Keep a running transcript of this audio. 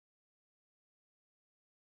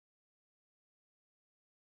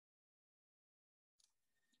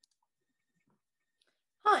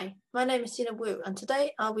Hi, my name is Tina Wu, and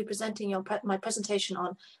today I'll be presenting my presentation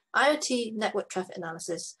on IoT network traffic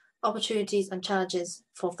analysis, opportunities and challenges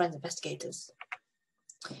for forensic investigators.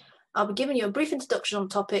 I'll be giving you a brief introduction on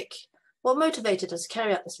the topic, what motivated us to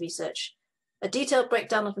carry out this research, a detailed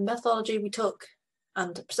breakdown of the methodology we took,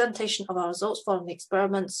 and a presentation of our results following the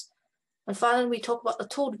experiments, and finally we talk about the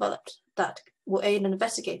tool developed that will aid an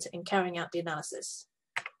investigator in carrying out the analysis.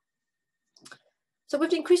 So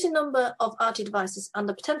with the increasing number of IoT devices and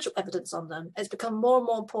the potential evidence on them, it's become more and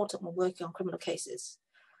more important when working on criminal cases.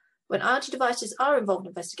 When IoT devices are involved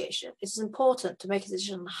in investigation, it is important to make a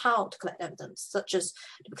decision on how to collect evidence, such as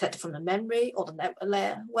to be collected from the memory or the network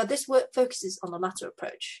layer, where this work focuses on the latter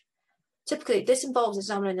approach. Typically, this involves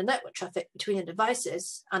examining the network traffic between the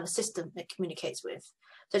devices and the system it communicates with,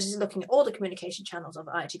 such as looking at all the communication channels of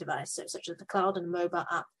an IoT device, such as the cloud and the mobile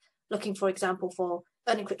app, looking, for example, for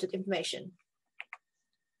unencrypted information.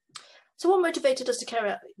 So what motivated us to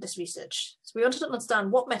carry out this research? So we wanted to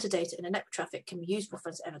understand what metadata in a network traffic can be used for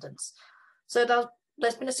forensic evidence. So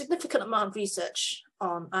there's been a significant amount of research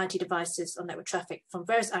on IoT devices on network traffic from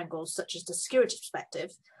various angles, such as the security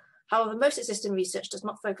perspective. However, most existing research does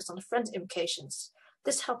not focus on the forensic implications.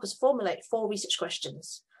 This helped us formulate 4 research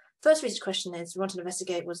questions. First research question is we wanted to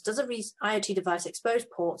investigate was, does a IoT device expose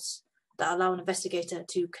ports that allow an investigator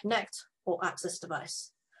to connect or access the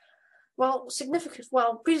device? Well,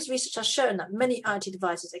 previous research has shown that many IoT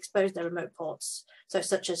devices expose their remote ports,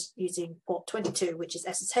 such as using port 22, which is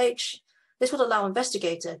SSH. This would allow an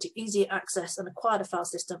investigator to easily access and acquire the file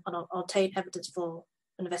system and obtain evidence for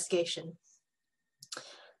an investigation.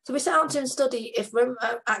 So we set out to study if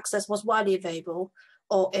remote access was widely available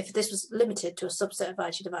or if this was limited to a subset of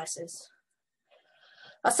IoT devices.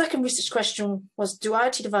 Our second research question was, do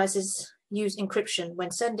IoT devices use encryption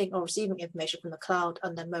when sending or receiving information from the cloud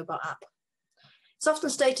and their mobile app? It's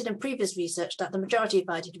often stated in previous research that the majority of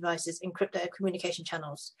IoT devices encrypt their communication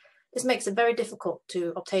channels. This makes it very difficult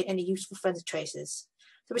to obtain any useful forensic traces.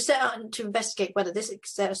 So we set out to investigate whether this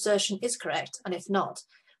assertion is correct, and if not,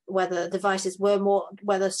 whether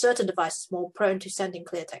certain devices were more prone to sending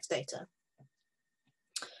clear text data.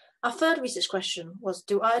 Our third research question was,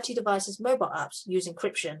 do IoT devices' mobile apps use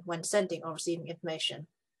encryption when sending or receiving information?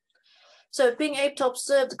 So being able to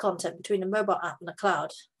observe the content between a mobile app and the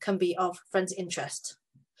cloud can be of forensic interest.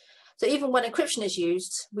 So even when encryption is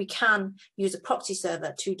used, we can use a proxy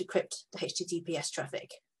server to decrypt the HTTPS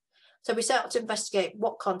traffic. So we set out to investigate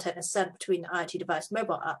what content is sent between the IoT device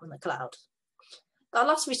mobile app and the cloud. Our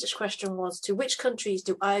last research question was, to which countries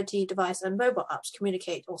do IoT device and mobile apps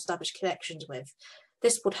communicate or establish connections with?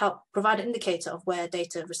 This would help provide an indicator of where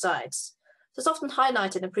data resides. So it's often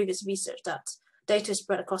highlighted in previous research that data is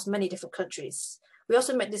spread across many different countries. We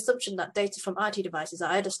also make the assumption that data from IoT devices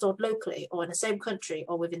are either stored locally or in the same country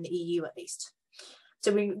or within the EU at least.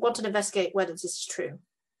 So we want to investigate whether this is true.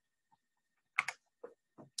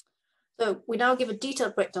 So we now give a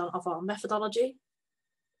detailed breakdown of our methodology.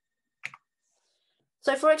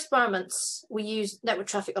 So for experiments, we use network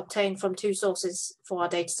traffic obtained from 2 sources for our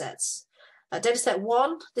data sets. Dataset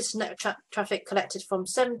 1, this is network traffic collected from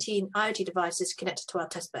 17 IoT devices connected to our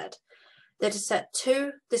testbed. Dataset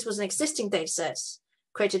 2, this was an existing dataset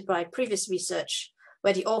created by previous research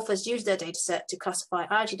where the authors used their dataset to classify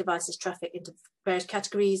IoT devices traffic into various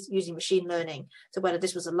categories using machine learning, so whether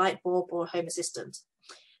this was a light bulb or a home assistant.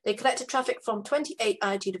 They collected traffic from 28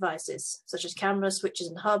 IoT devices, such as cameras, switches,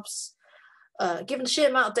 and hubs. Given the sheer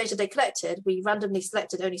amount of data they collected, we randomly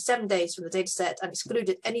selected only 7 days from the dataset and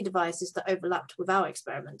excluded any devices that overlapped with our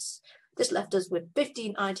experiments. This left us with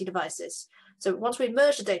 15 IoT devices. So once we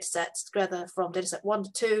merged the datasets together from dataset 1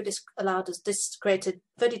 to 2, this created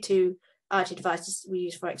 32 IoT devices we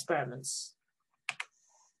used for experiments.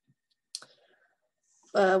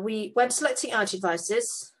 When selecting IoT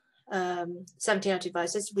devices, 17 IoT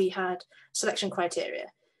devices, we had selection criteria.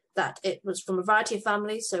 That it was from a variety of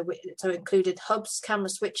families, so it included hubs, camera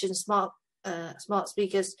switches, and smart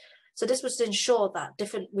speakers. So this was to ensure that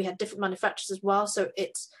we had different manufacturers as well, so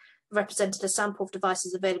it represented a sample of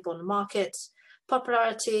devices available on the market.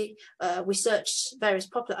 Popularity, we searched various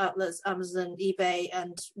popular outlets, Amazon, eBay,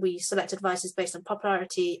 and we selected devices based on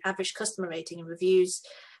popularity, average customer rating, and reviews.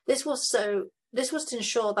 This was to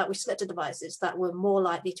ensure that we selected devices that were more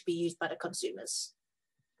likely to be used by the consumers.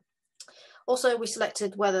 Also, we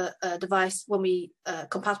selected whether a device,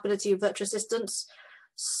 compatibility with virtual assistants.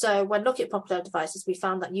 So when looking at popular devices, we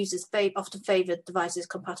found that users often favored devices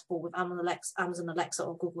compatible with Amazon Alexa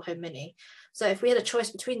or Google Home Mini. So if we had a choice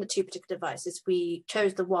between the 2 particular devices, we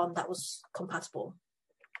chose the one that was compatible.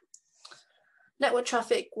 Network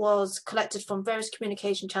traffic was collected from various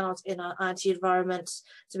communication channels in our IoT environment.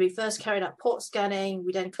 So we first carried out port scanning.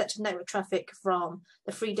 We then collected network traffic from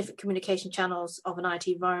the 3 different communication channels of an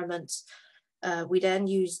IoT environment. We then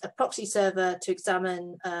used a proxy server to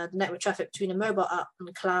examine the network traffic between a mobile app and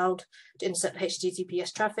the cloud to intercept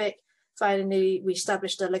HTTPS traffic. Finally, we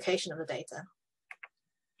established the location of the data.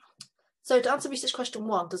 So to answer research question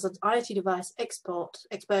 1, does an IoT device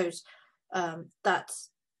expose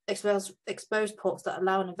ports that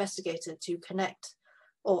allow an investigator to connect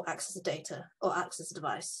or access the data or access the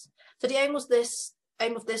device? So the aim of this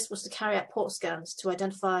was to carry out port scans to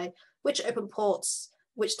identify which open ports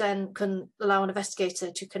which then can allow an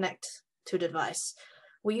investigator to connect to the device.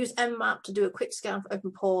 We used Mmap to do a quick scan for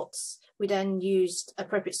open ports. We then used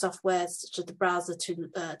appropriate software such as the browser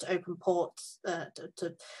to open ports,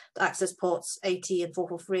 to access ports 80 and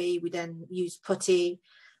 443. We then used PuTTY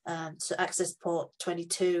to access port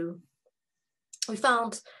 22. We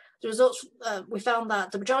found the results. We found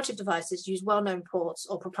that the majority of devices use well-known ports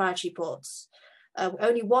or proprietary ports.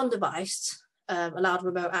 Only one device allowed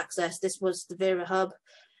remote access. This was the Vera hub,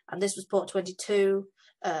 and this was port 22.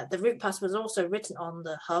 The root path was also written on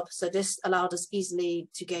the hub, so this allowed us easily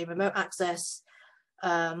to gain remote access.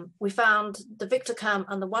 We found the Victor Cam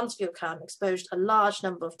and the OneSfield Cam exposed a large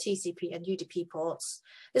number of TCP and UDP ports.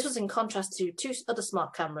 This was in contrast to 2 other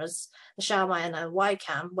smart cameras, the Xiaomi and a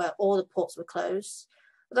Ycam, where all the ports were closed.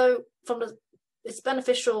 Although it's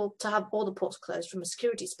beneficial to have all the ports closed from a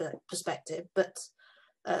security perspective, but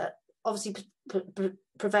obviously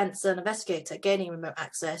prevents an investigator gaining remote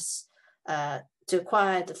access to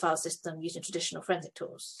acquire the file system using traditional forensic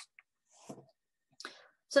tools.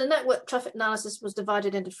 So the network traffic analysis was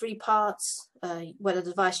divided into 3 parts: whether the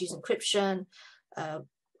device used encryption,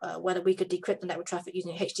 whether we could decrypt the network traffic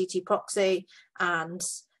using HTTP proxy, and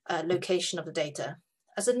location of the data.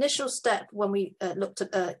 As an initial step, when we looked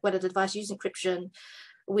at whether the device used encryption,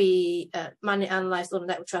 we manually analyzed all the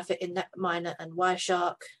network traffic in NetMiner and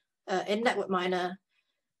Wireshark. In NetworkMiner,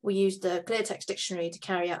 we used the clear text dictionary to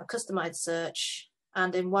carry out a customized search,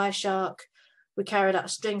 and in Wireshark, we carried out a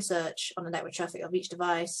string search on the network traffic of each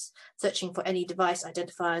device, searching for any device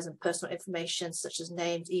identifiers and personal information such as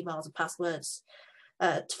names, emails, and passwords.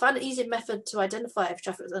 To find an easier method to identify if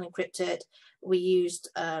traffic was unencrypted, we used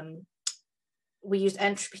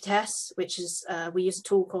entropy tests, which is we use a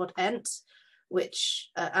tool called ENT, which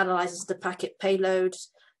analyzes the packet payload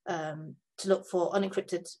to look for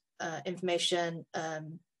unencrypted information.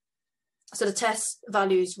 So the test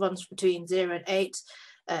values runs between 0 and 8.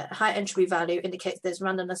 A high entropy value indicates there's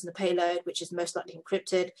randomness in the payload, which is most likely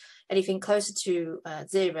encrypted. Anything closer to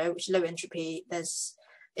 0, which is low entropy, there's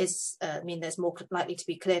more likely to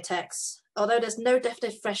be clear text. Although there's no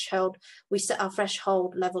definite threshold, we set our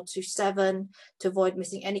threshold level to 7 to avoid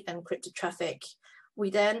missing any encrypted traffic. We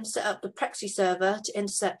then set up the proxy server to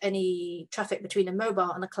intercept any traffic between a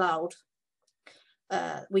mobile and a cloud.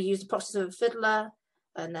 We used the proxy server Fiddler,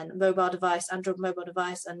 and then mobile device, Android mobile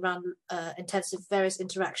device, and ran intensive various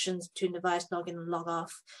interactions between device login and log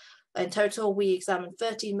off. In total, we examined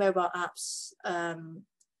 13 mobile apps.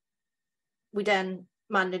 We then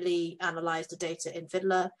manually analyzed the data in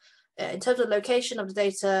Fiddler. In terms of location of the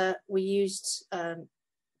data, we used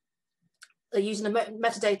using the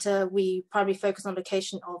metadata, we primarily focused on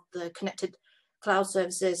location of the connected cloud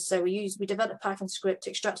services. So we developed a Python script to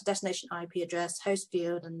extract a destination IP address, host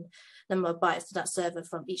field, and number of bytes to that server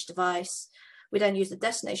from each device. We then use the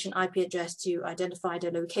destination IP address to identify the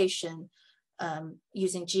location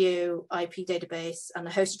using Geo IP database, and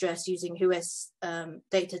the host address using WHOIS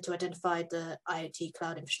data to identify the IoT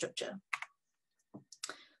cloud infrastructure.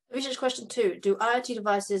 Research question 2, do IoT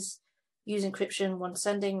devices use encryption when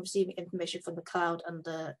sending and receiving information from the cloud and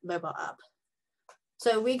the mobile app?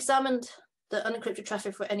 So we examined the unencrypted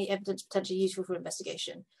traffic for any evidence potentially useful for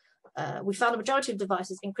investigation. We found the majority of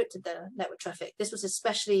devices encrypted their network traffic. This was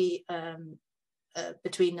especially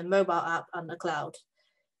between the mobile app and the cloud.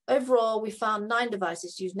 Overall, we found 9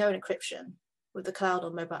 devices use no encryption with the cloud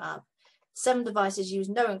or mobile app. 7 devices use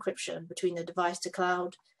no encryption between the device to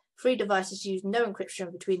cloud. 3 devices use no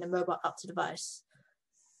encryption between the mobile app to device.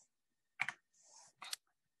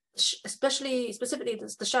 Specifically,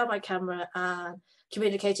 the Xiaomi camera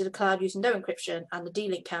communicated to the cloud using no encryption, and the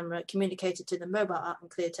D-Link camera communicated to the mobile app in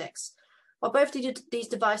clear text. While both these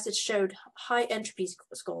devices showed high entropy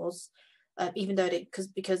scores, even though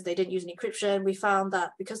because they didn't use any encryption, we found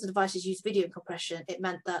that because the devices used video compression, it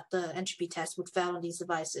meant that the entropy test would fail on these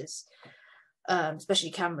devices,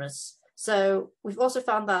 especially cameras. So we've also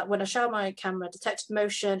found that when a Xiaomi camera detected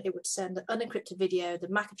motion, it would send an unencrypted video, the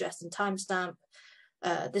MAC address and timestamp.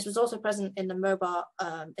 This was also present in the mobile,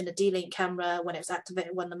 in the D-Link camera when it was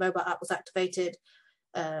activated, when the mobile app was activated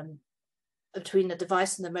between the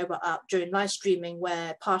device and the mobile app during live streaming,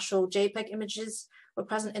 where partial JPEG images were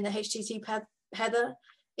present in the HTTP header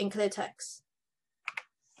in clear text.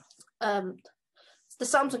 The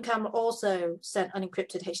Samsung camera also sent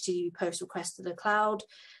unencrypted HTTP post requests to the cloud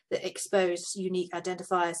that exposed unique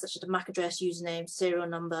identifiers such as the MAC address, username, serial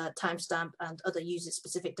number, timestamp, and other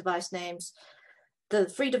user-specific device names. The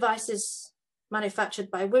 3 devices manufactured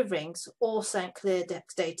by Wivrings all sent clear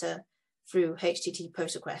text data through HTTP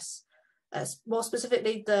post requests. More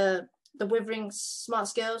specifically, the Wivrings smart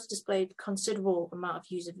scales displayed considerable amount of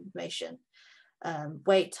user information.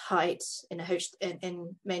 Weight, height,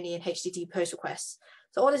 mainly in HTTP post requests.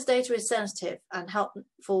 So all this data is sensitive and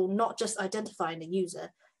helpful not just identifying the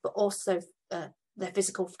user, but also their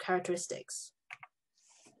physical characteristics.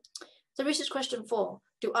 So research question 4,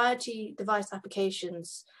 do IoT device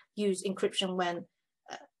applications use encryption when,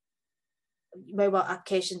 mobile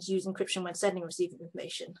applications use encryption when sending and receiving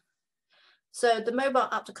information? So the mobile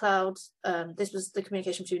app to cloud, this was the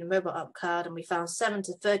communication between the mobile app and cloud, and we found 7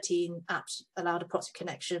 to 13 apps allowed a proxy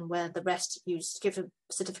connection where the rest used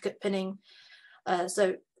certificate pinning.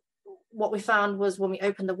 So what we found was when we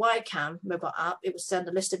opened the Wide-Cam mobile app, it would send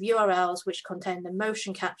a list of URLs which contained the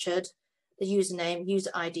motion captured, the username,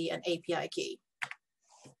 user ID, and API key.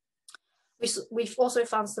 We've also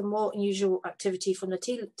found some more unusual activity from the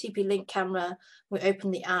TP-Link camera. We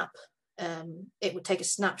opened the app, it would take a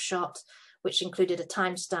snapshot, which included a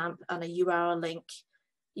timestamp and a URL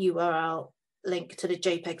link to the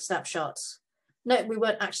JPEG snapshots. Note, we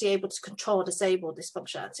weren't actually able to control or disable this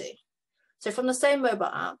functionality. So from the same mobile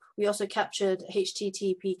app, we also captured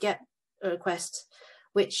HTTP GET request,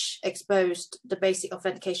 which exposed the basic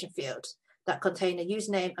authentication field that contained a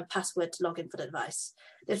username and password to log in for the device.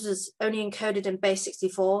 This was only encoded in base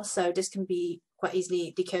 64, so this can be quite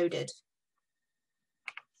easily decoded.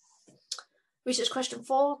 Research question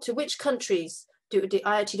 4, to which countries do the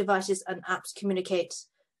IoT devices and apps communicate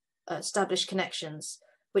established connections,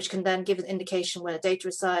 which can then give an indication where the data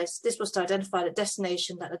resides? This was to identify the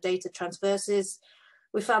destination that the data traverses.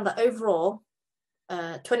 We found that overall,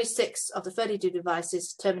 26 of the 32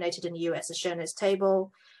 devices terminated in the US as shown in this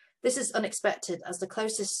table. This is unexpected as the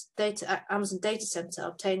closest Amazon data center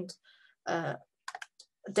obtained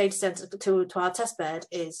data center to our testbed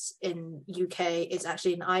is in UK, is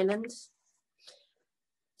actually in Ireland.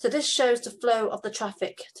 So this shows the flow of the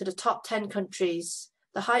traffic to the top 10 countries.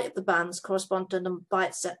 The height of the bands correspond to the number of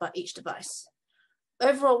bytes set by each device.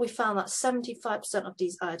 Overall, we found that 75% of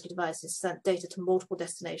these IoT devices sent data to multiple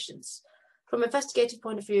destinations. From an investigative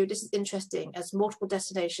point of view, this is interesting as multiple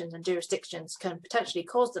destinations and jurisdictions can potentially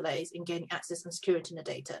cause delays in gaining access and security in the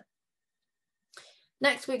data.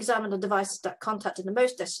 Next, we examined the devices that contacted the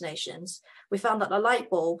most destinations. We found that the light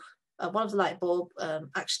bulb, one of the light bulb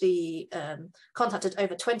actually contacted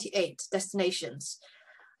over 28 destinations.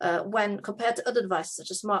 When compared to other devices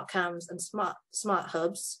such as smart cams and smart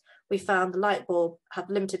hubs, we found the light bulb had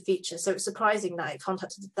limited features, so it's surprising that it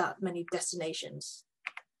contacted that many destinations.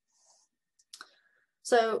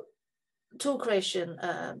 So tool creation,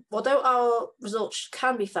 although our results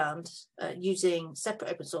can be found using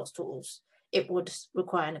separate open source tools, it would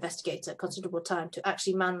require an investigator considerable time to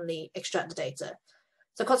actually manually extract the data.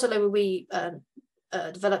 So consequently, we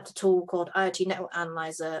developed a tool called IoT Network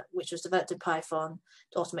Analyzer, which was developed in Python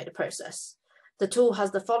to automate the process. The tool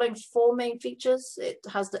has the following 4 main features. It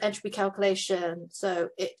has the entropy calculation, so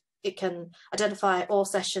it can identify all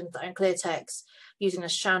sessions that are in clear text using a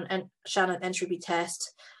Shannon entropy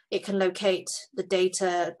test. It can locate the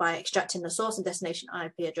data by extracting the source and destination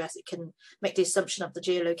IP address. It can make the assumption of the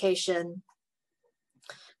geolocation,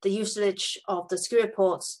 the usage of the secure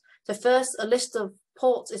ports. So first, a list of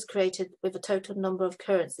ports is created with a total number of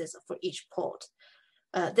occurrences for each port.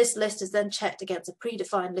 This list is then checked against a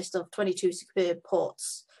predefined list of 22 secure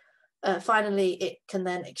ports. Finally, it can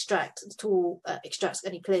then the tool extracts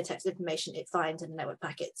any clear text information it finds in the network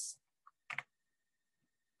packets.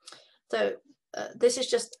 So this is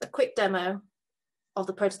just a quick demo of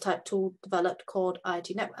the prototype tool developed called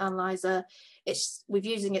IoT Network Analyzer. We're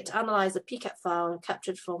using it to analyze the PCAP file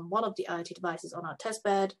captured from one of the IoT devices on our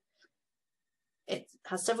testbed. It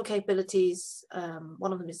has several capabilities.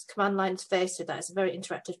 One of them is command line interface, so that is a very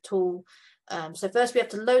interactive tool. So first we have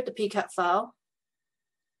to load the PCAP file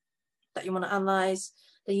that you want to analyze.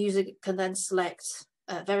 The user can then select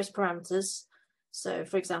various parameters. So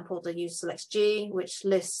for example, the user selects G, which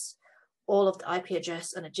lists all of the IP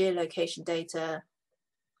address and the geolocation data.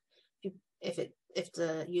 If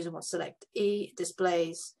the user wants to select E, it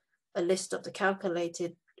displays a list of the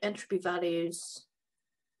calculated entropy values.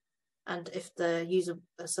 And if the user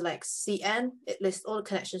selects CN, it lists all the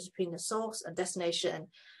connections between the source and destination.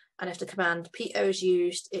 And if the command PO is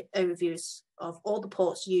used, it overviews of all the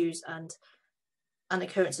ports used and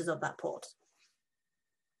occurrences of that port.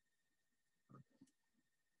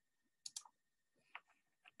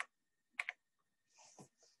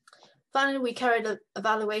 Finally, we carried an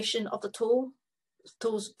evaluation of the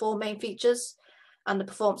tool's 4 main features and the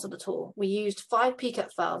performance of the tool. We used 5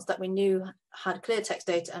 PCAP files that we knew had clear text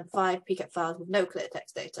data and 5 PCAP files with no clear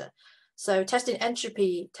text data. So testing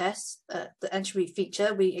entropy tests, the entropy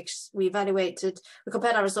feature, we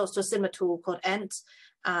compared our results to a similar tool called ENT,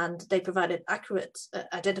 and they provided accurate,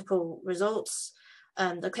 identical results.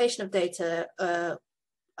 Location of data,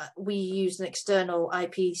 we used an external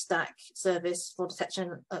IP stack service for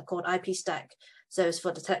detection called IP stack service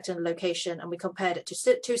for detecting location, and we compared it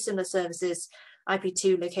to 2 similar services,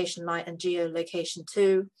 IP2 location light and geolocation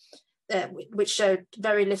 2, which showed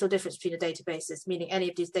very little difference between the databases, meaning any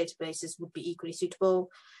of these databases would be equally suitable.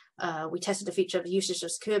 We tested the feature of the usage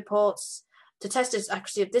of secure ports. To test the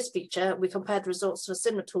accuracy of this feature, we compared the results to a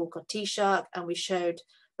similar tool called T-Shark, and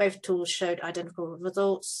both tools showed identical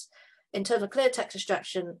results. In terms of clear text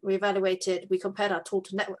extraction, we compared our tool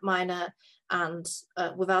to Network Miner, and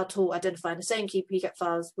with our tool identifying the same key PCAP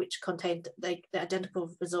files which contained the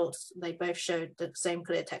identical results, they both showed the same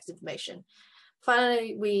clear text information.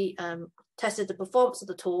 Finally, we tested the performance of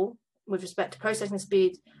the tool with respect to processing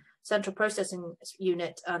speed, central processing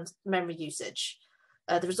unit, and memory usage.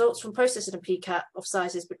 The results from processing a PCAP of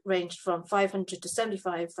sizes ranged from 500 to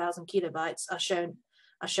 75,000 kilobytes are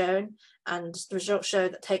shown, and the results show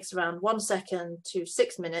that takes around 1 second to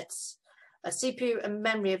 6 minutes. A CPU and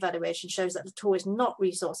memory evaluation shows that the tool is not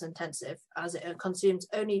resource intensive, as it consumes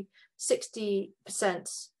only 60%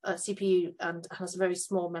 CPU and has a very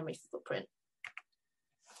small memory footprint.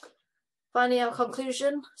 Finally, our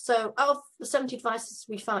conclusion. So out of the 70 devices,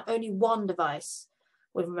 we found only 1 device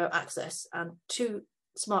with remote access, and 2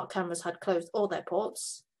 smart cameras had closed all their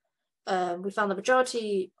ports. We found the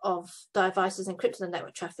majority of devices encrypted the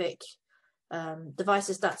network traffic.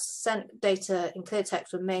 Devices that sent data in clear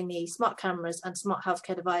text were mainly smart cameras and smart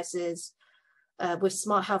healthcare devices, with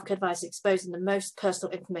smart healthcare devices exposing the most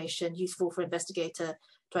personal information useful for investigator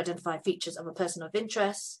to identify features of a person of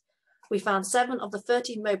interest. We found 7 of the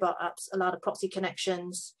 13 mobile apps allowed a proxy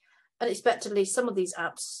connections. Unexpectedly, some of these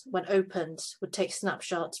apps, when opened, would take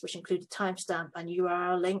snapshots, which included timestamp and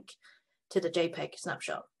URL link to the JPEG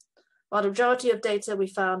snapshot. While the majority of data we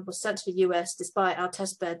found was sent to the US, despite our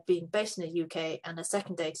testbed being based in the UK and a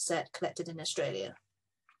second data set collected in Australia.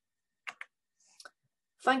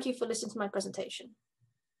 Thank you for listening to my presentation.